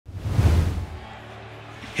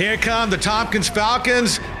Here come the Tompkins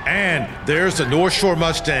Falcons, and there's the North Shore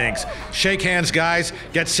Mustangs. Shake hands, guys.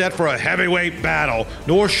 Get set for a heavyweight battle.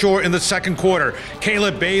 North Shore in the second quarter.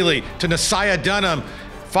 Caleb Bailey to Nasiah Dunham.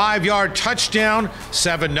 5-yard touchdown,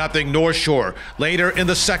 7-0 North Shore. Later in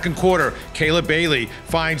the second quarter, Caleb Bailey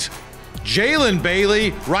finds Jalen Bailey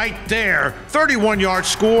right there. 31-yard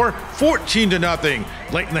score,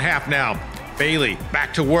 14-0. Late in the half now. Bailey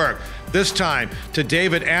back to work. This time to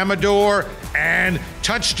David Amador, and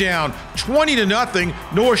touchdown,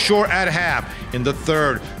 20-0, North Shore at half. In the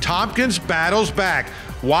third, Tompkins battles back.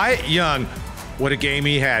 Wyatt Young, what a game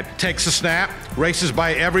he had. Takes a snap, races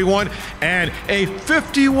by everyone, and a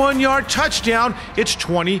 51-yard touchdown. It's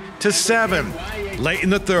 20-7. Late in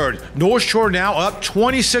the third, North Shore now up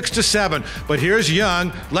 26-7. But here's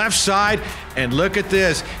Young, left side, and look at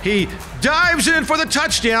this. He dives in for the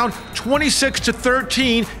touchdown,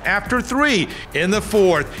 26-13 after 3. In the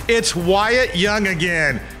fourth, it's Wyatt Young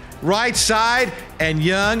again. Right side, and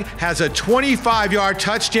Young has a 25-yard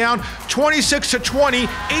touchdown, 26-20,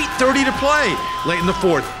 8:30 to play. Late in the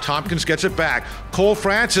fourth, Tompkins gets it back. Cole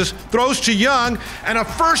Francis throws to Young, and a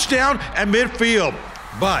first down at midfield.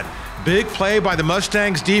 But big play by the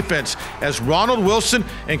Mustangs defense as Ronald Wilson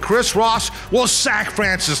and Chris Ross will sack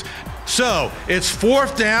Francis. So it's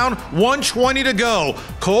fourth down, 1:20 to go.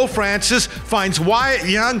 Cole Francis finds Wyatt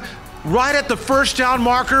Young right at the first down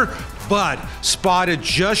marker, but spotted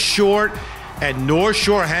just short, and North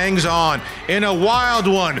Shore hangs on in a wild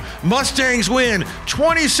one. Mustangs win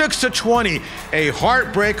 26-20, a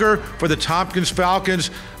heartbreaker for the Tompkins Falcons,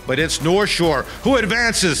 but it's North Shore who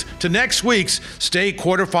advances to next week's state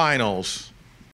quarterfinals.